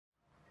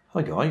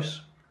Hi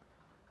guys,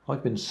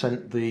 I've been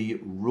sent the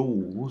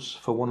rules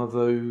for one of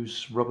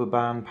those rubber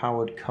band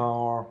powered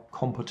car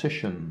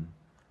competition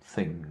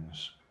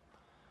things.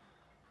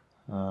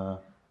 I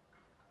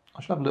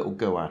should have a little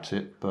go at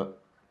it, but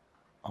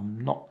I'm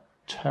not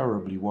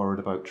terribly worried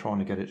about trying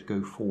to get it to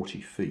go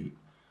 40 feet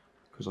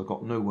because I've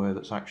got nowhere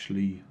that's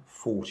actually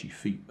 40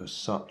 feet as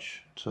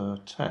such to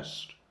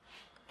test.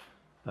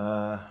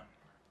 Let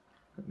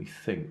me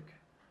think.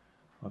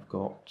 I've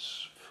got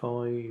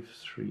 5,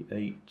 3,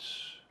 8...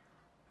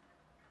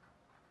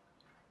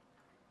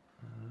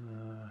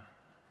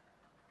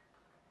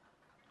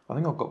 I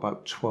think I've got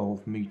about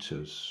 12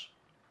 meters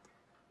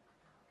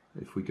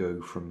if we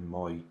go from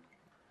my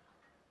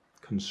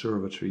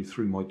conservatory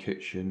through my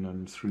kitchen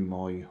and through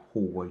my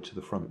hallway to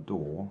the front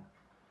door.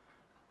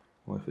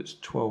 Well, if it's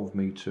 12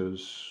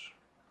 meters,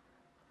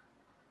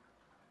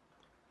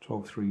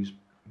 12 threes,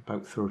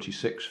 about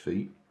 36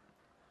 feet.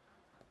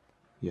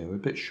 Yeah, we're a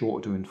bit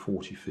short of doing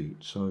 40 feet,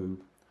 so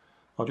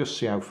I'll just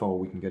see how far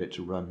we can get it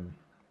to run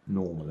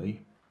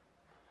normally.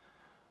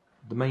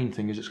 The main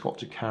thing is it's got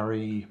to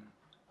carry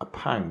a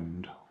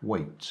pound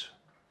weight.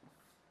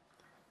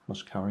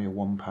 Must carry a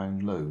 1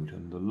 pound load,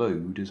 and the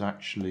load is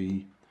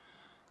actually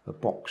a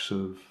box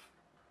of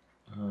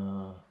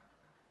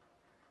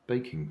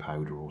baking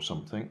powder or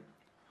something,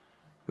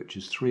 which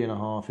is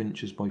 3.5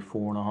 inches by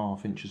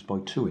 4.5 inches by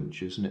 2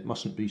 inches, and it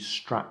mustn't be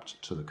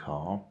strapped to the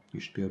car. You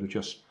should be able to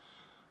just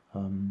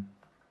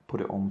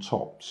put it on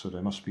top, so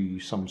there must be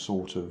some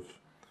sort of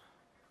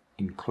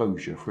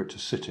enclosure for it to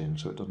sit in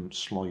so it doesn't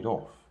slide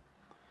off.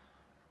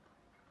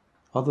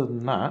 Other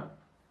than that,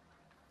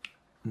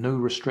 no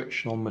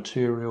restriction on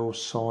material,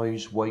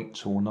 size,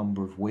 weight or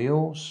number of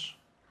wheels.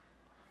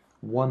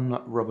 One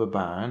rubber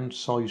band,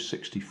 size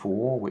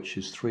 64, which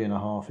is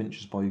 3.5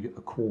 inches by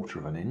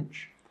 1/4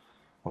 inch.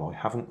 Well, I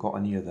haven't got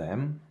any of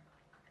them,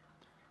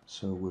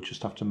 so we'll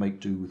just have to make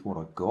do with what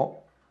I've got,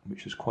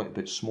 which is quite a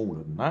bit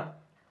smaller than that.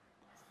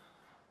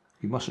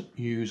 You mustn't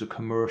use a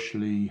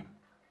commercially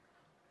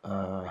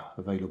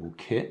available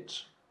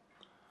kit,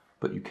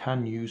 but you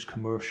can use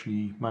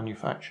commercially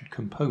manufactured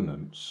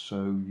components.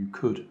 So you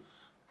could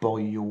buy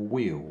your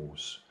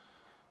wheels,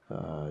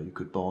 you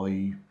could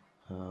buy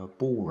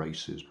ball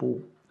races,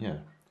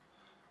 you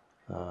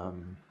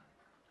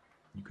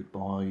could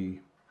buy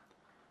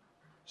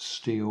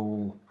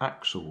steel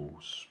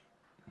axles.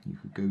 You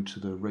could go to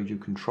the radio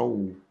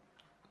control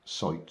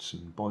sites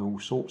and buy all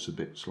sorts of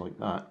bits like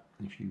that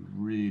if you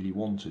really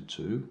wanted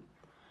to.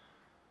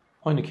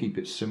 I'm going to keep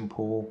it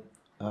simple.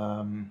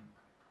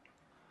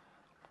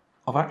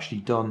 I've actually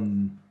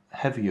done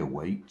heavier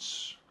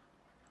weights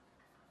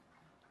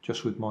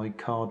just with my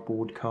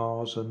cardboard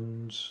cars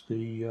and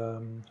the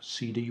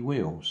CD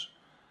wheels.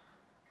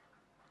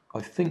 I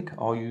think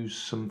I'll use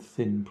some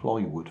thin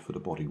plywood for the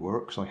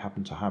bodywork because I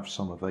happen to have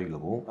some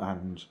available,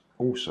 and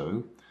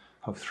also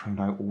I've thrown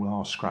out all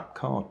our scrap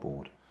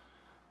cardboard.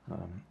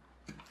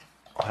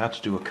 I had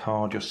to do a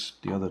car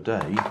just the other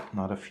day and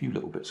I had a few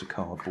little bits of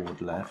cardboard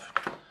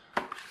left,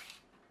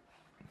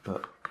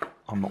 but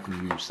I'm not going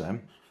to use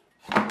them.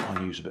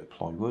 I'll use a bit of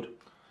plywood.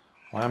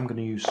 I am going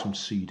to use some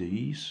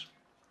CDs.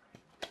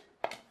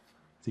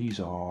 These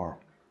are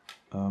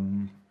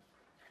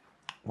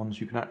ones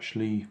you can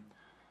actually,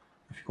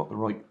 if you've got the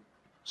right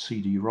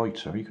CD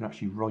writer, you can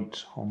actually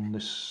write on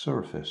this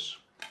surface.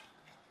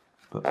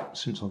 But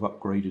since I've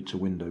upgraded to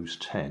Windows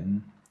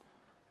 10,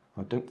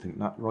 I don't think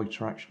that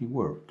writer actually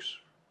works.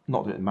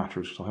 Not that it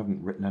matters, because I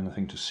haven't written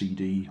anything to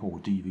CD or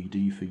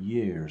DVD for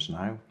years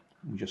now.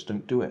 We just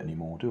don't do it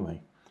anymore, do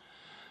we?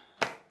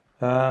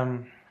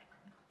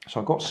 So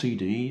I've got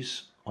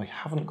CDs. I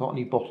haven't got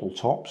any bottle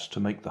tops to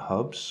make the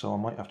hubs, so I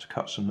might have to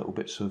cut some little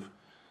bits of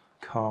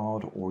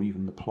card or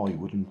even the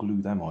plywood and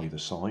glue them either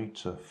side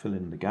to fill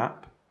in the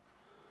gap.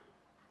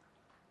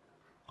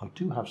 I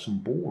do have some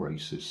ball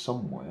races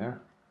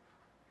somewhere,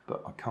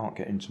 but I can't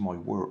get into my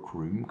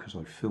workroom because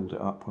I filled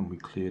it up when we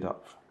cleared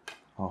up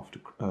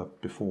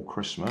before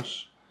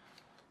Christmas.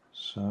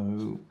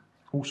 So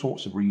all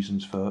sorts of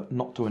reasons for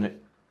not doing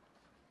it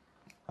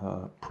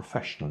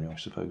professionally, I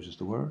suppose is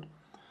the word.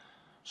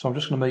 So I'm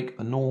just going to make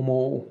a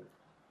normal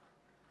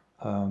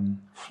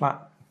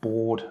flat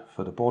board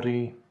for the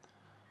body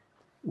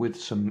with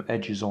some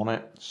edges on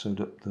it so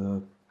that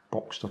the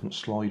box doesn't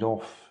slide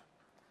off,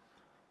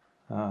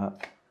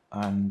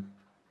 and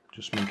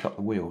just make up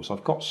the wheels.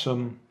 I've got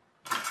some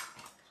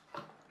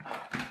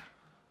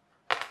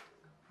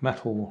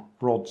metal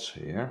rods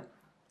here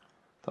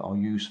that I'll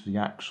use for the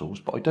axles,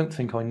 but I don't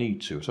think I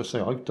need to. As I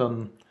say, I've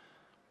done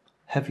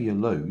heavier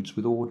loads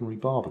with ordinary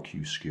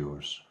barbecue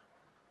skewers,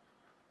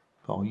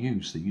 but I'll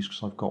use these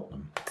because I've got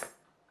them.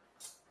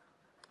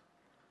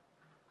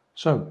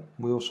 So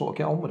we'll sort of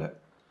get on with it.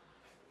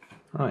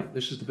 Right,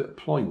 this is the bit of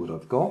plywood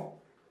I've got.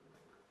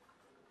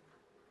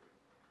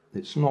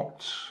 It's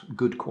not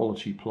good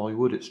quality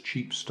plywood, it's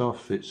cheap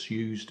stuff. It's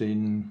used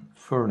in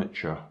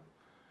furniture.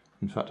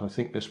 In fact, I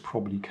think this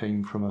probably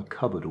came from a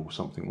cupboard or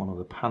something, one of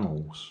the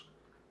panels,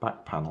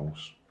 back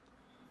panels.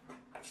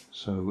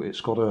 So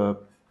it's got a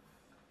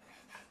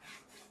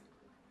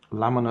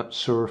laminate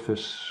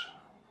surface,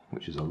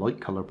 which is a light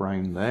colour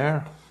brown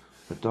there,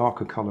 a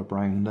darker colour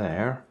brown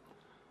there,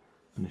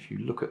 and if you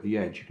look at the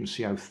edge you can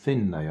see how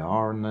thin they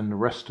are, and then the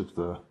rest of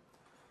the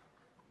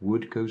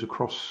wood goes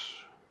across,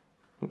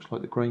 looks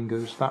like the grain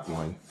goes that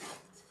way,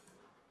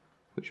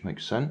 which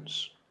makes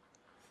sense.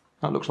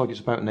 That looks like it's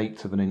about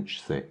 1/8 of an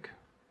inch thick,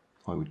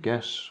 I would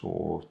guess,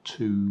 or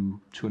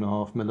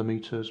 2.5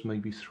 millimeters,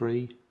 maybe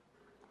 3.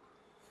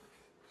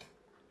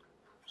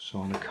 So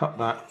I'm going to cut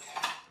that.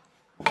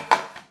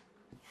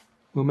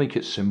 We'll make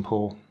it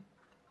simple.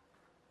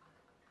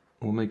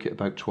 We'll make it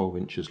about 12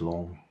 inches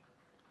long.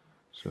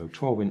 So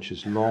 12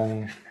 inches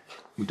long.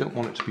 We don't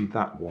want it to be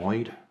that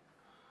wide.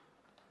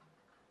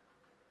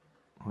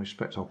 I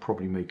expect I'll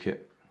probably make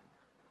it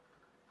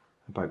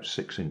about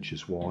 6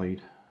 inches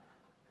wide.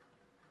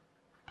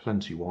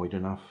 Plenty wide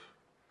enough.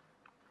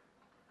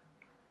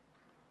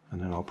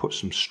 And then I'll put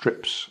some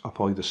strips up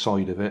either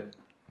side of it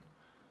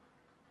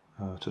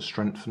to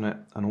strengthen it,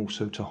 and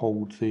also to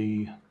hold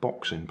the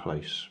box in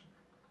place,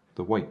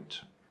 the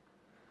weight.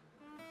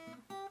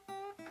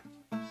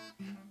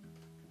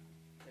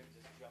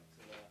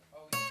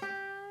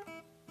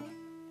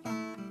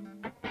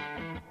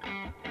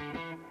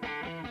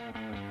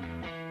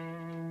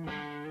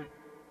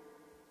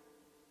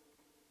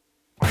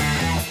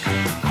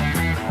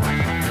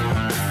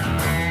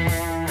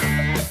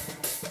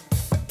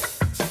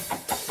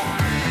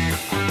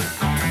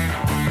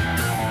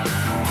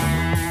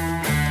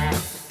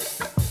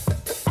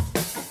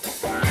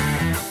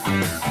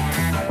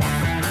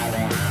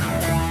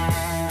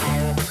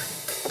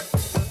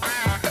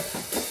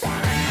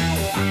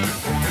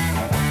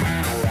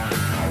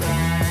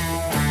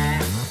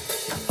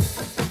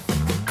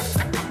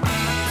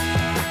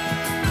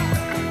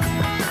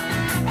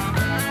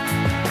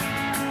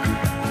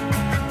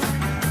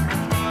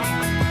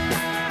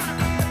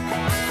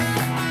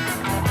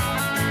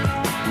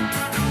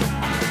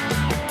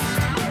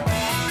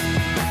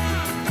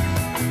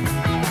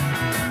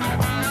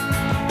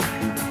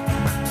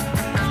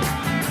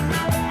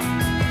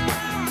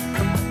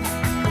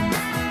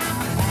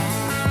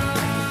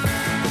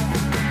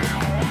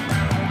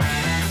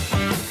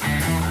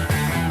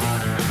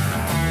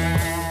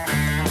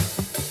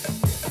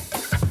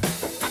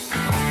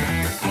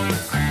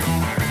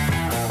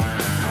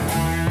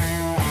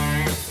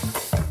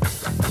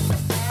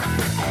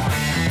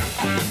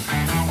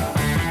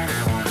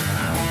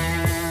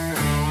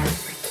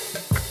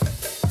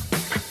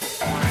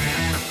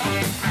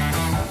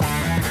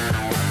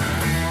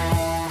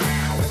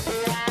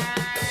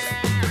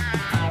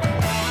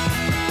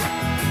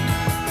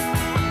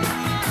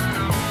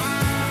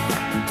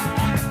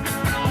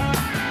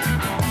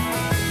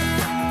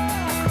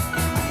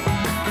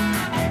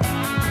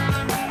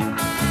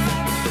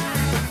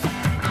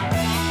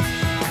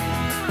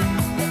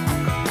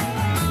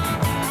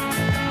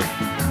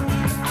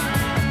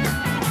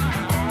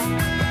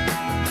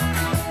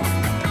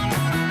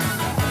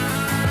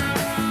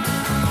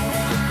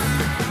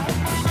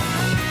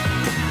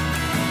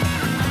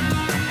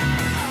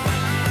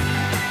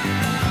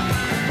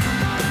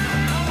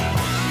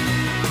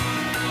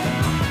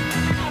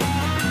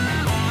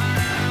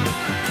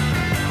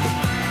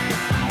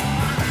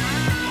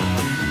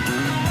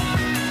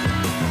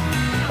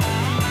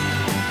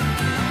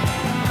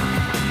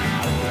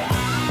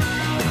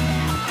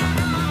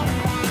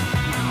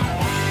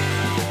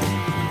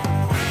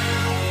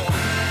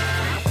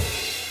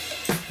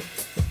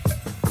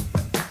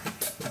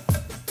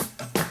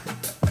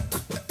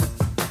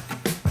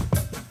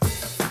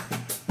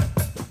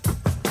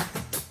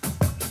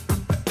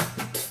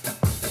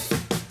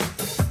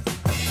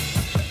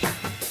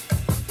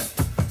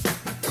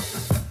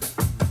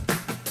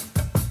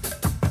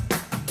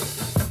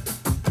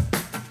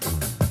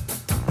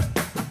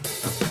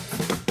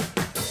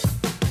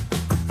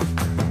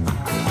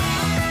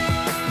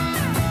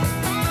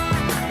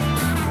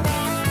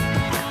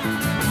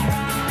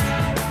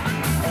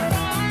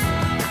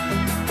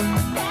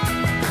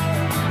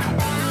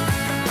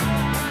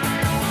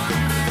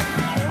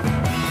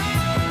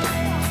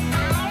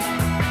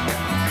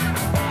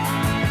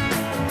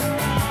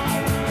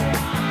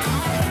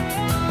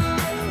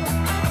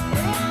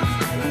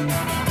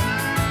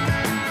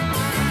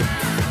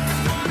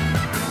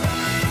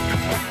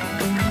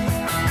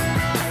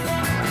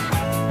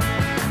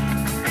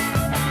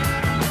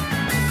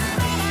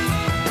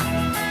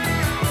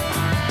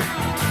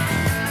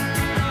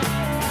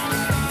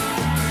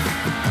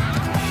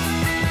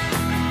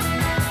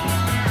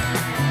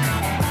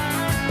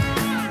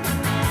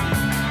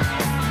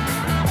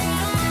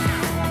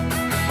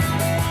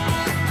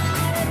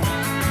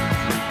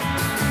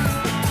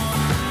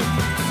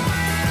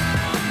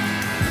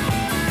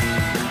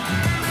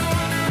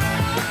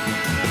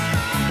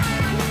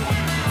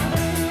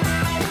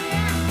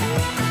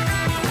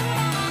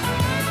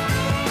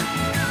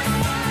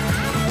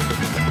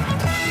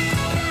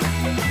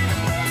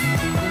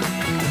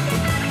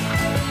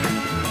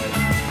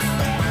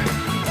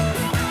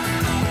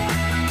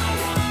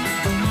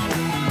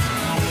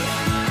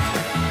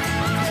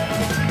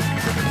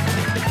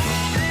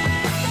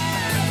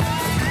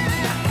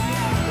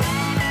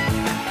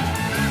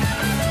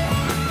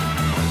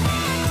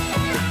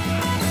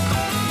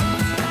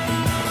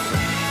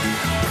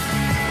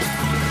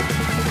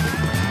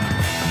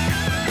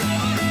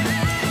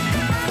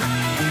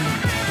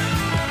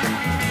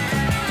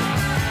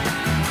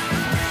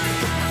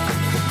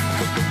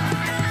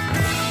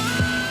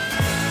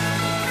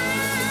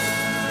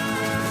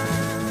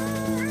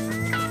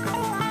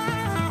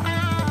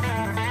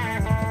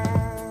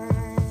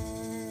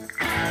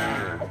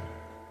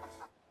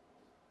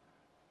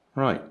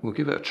 Right, we'll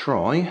give it a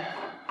try.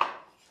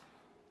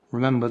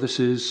 Remember, this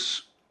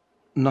is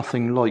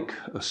nothing like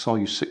a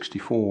size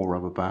 64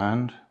 rubber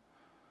band.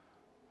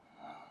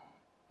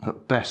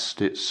 At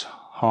best it's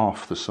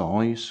half the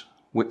size,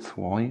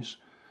 width-wise,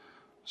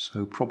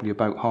 so probably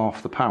about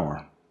half the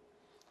power.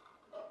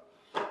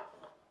 Put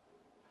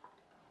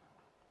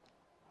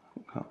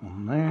that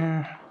one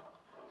there.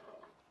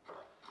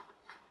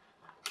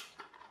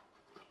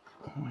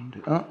 Wind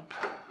it up.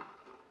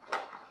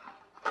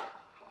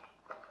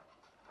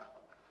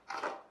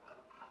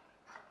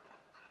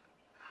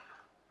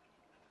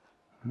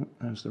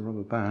 There's the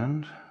rubber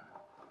band.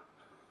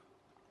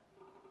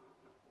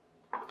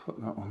 Put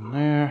that on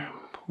there,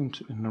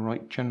 point it in the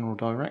right general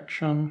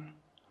direction.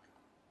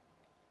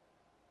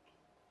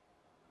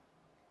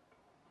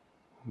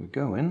 We're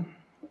going.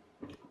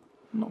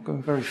 Not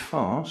going very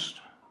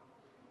fast.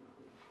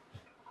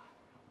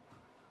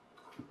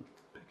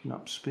 Picking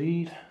up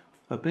speed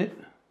a bit.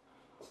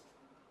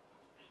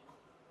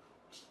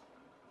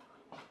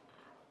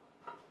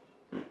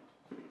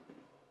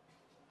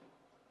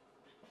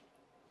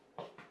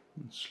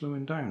 And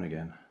slowing down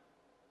again.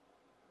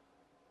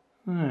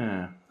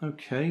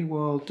 Okay,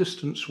 well,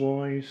 distance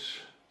wise,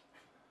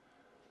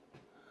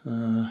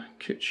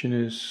 kitchen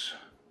is,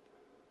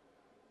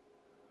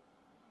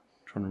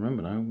 I'm trying to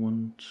remember now,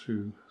 1,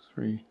 2,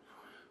 3,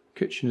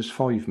 kitchen is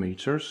 5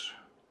 metres,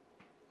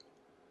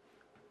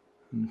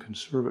 and the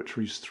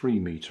conservatory is 3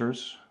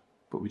 metres,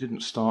 but we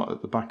didn't start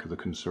at the back of the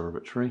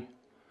conservatory,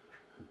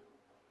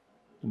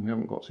 and we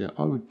haven't got to yet.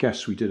 I would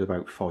guess we did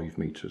about 5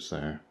 metres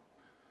there.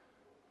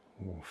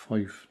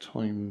 5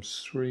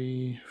 times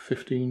 3,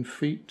 15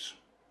 feet.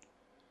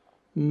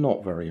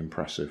 Not very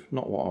impressive,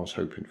 not what I was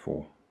hoping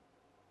for.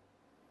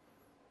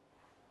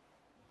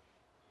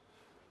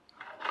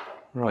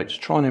 Right, to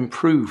try and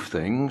improve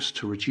things,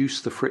 to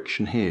reduce the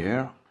friction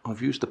here,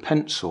 I've used a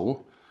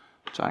pencil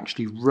to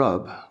actually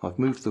rub. I've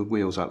moved the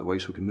wheels out of the way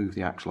so we can move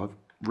the axle. I've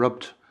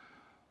rubbed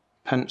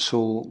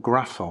pencil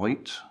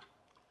graphite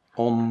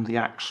on the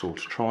axle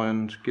to try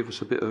and give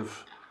us a bit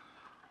of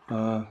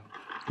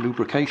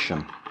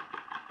lubrication.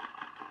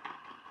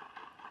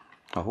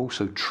 I've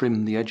also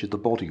trimmed the edge of the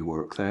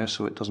bodywork there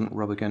so it doesn't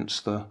rub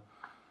against the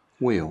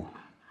wheel.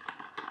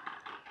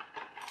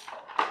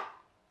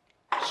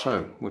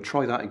 So we'll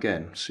try that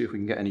again, see if we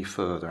can get any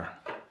further.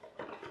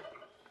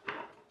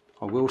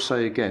 I will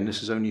say again,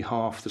 this is only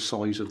half the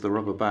size of the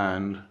rubber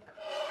band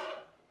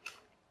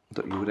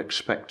that you would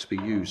expect to be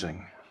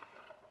using.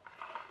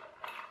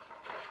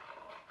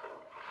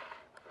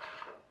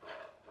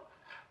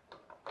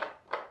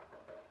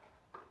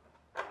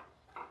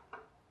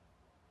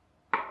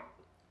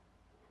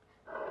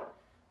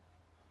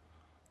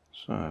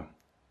 So,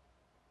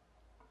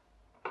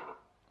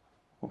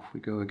 off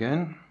we go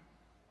again.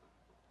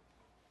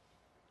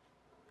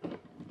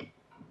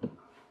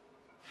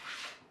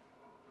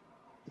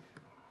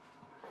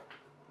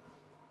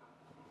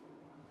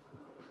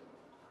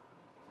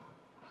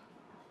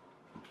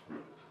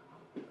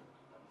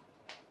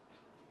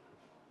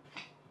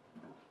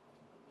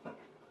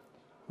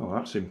 Oh,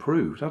 that's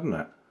improved, hasn't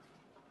it?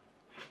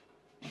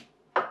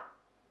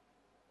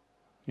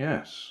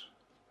 Yes.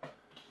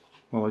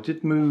 Well, I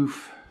did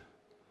move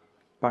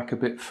back a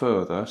bit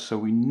further, so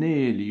we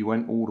nearly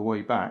went all the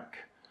way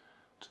back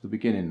to the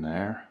beginning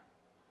there.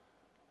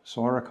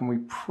 So I reckon we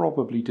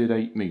probably did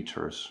 8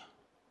 metres.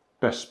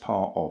 Best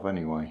part of,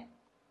 anyway.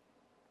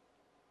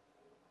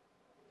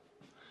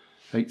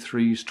 8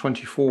 3's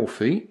 24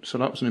 feet, so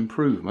that was an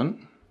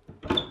improvement.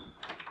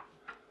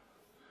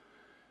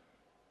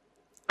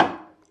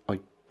 I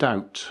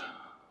doubt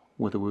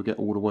whether we'll get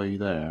all the way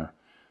there.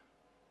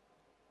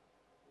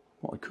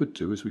 What I could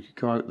do is we could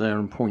go out there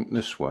and point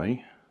this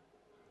way.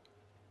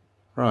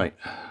 Right,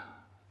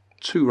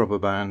 2 rubber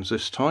bands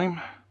this time,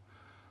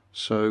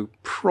 so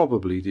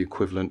probably the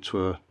equivalent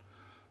to a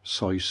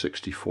size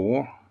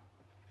 64.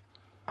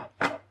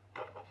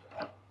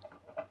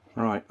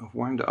 Right, I've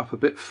wound it up a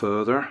bit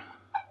further,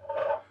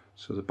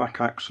 so the back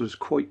axle is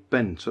quite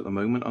bent at the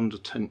moment under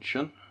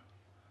tension.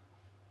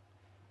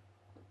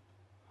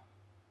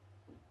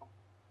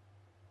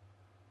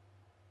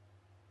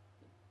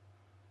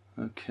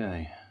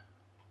 Okay.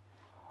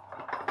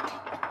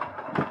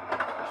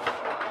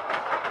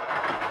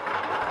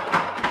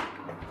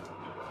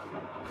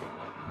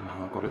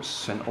 Got it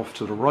sent off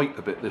to the right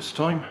a bit this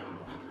time.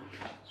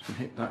 So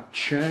hit that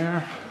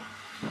chair.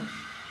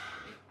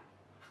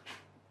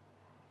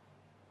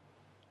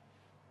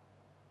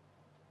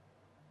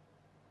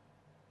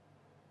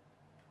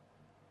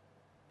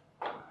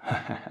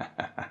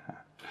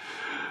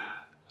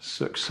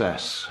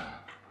 Success.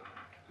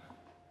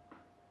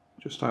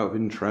 Just out of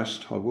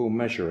interest, I will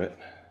measure it.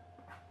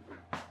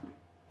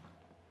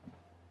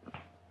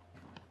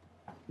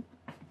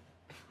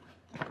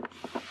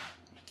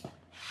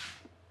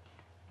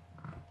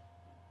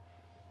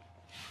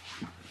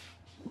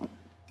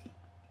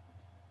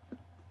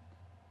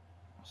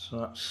 So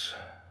that's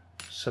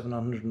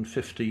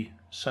 750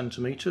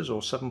 centimetres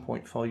or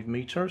 7.5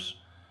 metres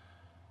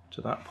to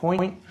that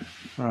point.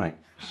 Right,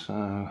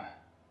 so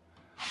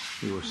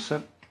we were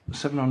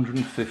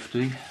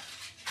 750.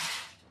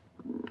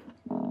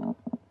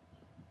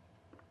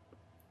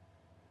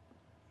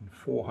 And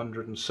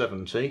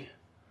 470.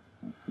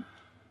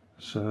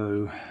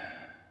 So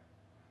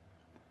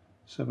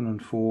 7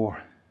 and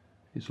 4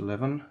 is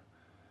 11.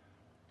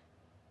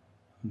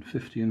 And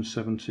 50 and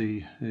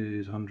 70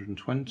 is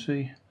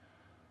 120.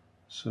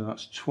 So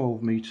that's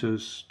 12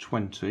 meters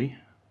 20.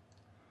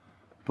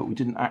 But we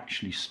didn't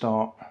actually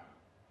start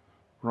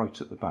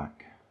right at the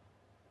back.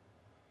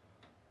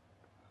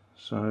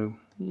 So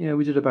yeah,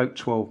 we did about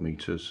 12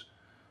 meters,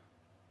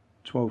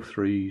 12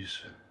 threes,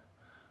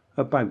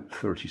 about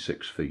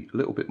 36 feet, a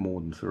little bit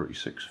more than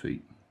 36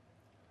 feet.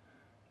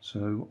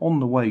 So on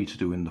the way to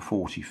doing the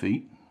 40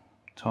 feet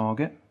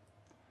target,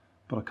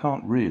 but I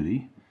can't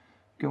really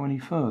go any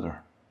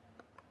further.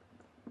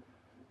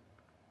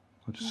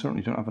 I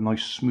certainly don't have a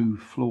nice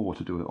smooth floor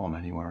to do it on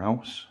anywhere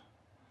else.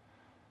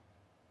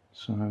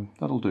 So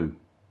that'll do.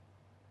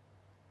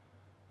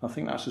 I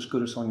think that's as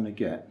good as I'm going to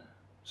get.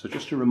 So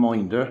just a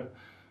reminder,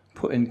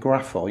 putting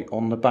graphite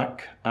on the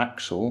back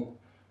axle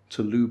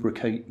to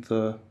lubricate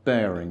the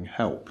bearing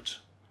helped.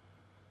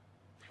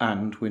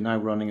 And we're now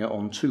running it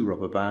on 2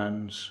 rubber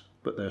bands,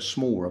 but they're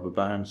small rubber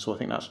bands, so I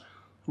think that's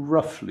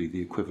roughly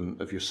the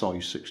equivalent of your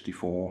size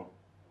 64.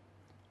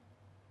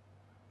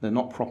 They're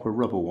not proper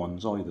rubber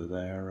ones either,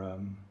 they're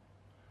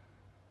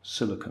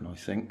silicone I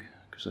think,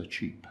 because they're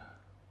cheap.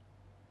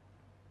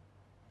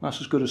 That's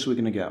as good as we're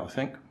going to get, I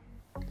think.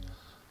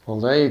 Well,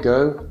 there you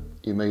go.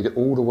 You made it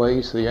all the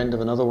way to the end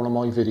of another one of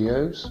my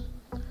videos.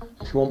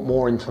 If you want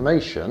more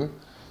information,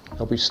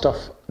 there'll be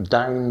stuff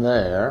down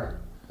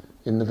there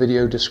in the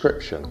video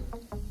description.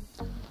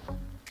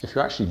 If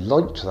you actually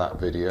liked that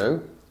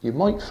video, you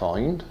might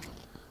find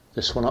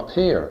this one up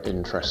here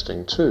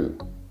interesting too.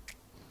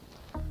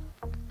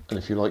 And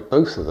if you like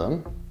both of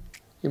them,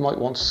 you might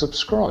want to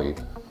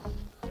subscribe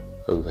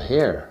over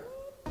here.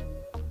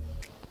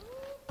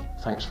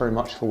 Thanks very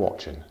much for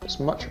watching. It's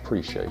much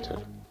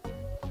appreciated.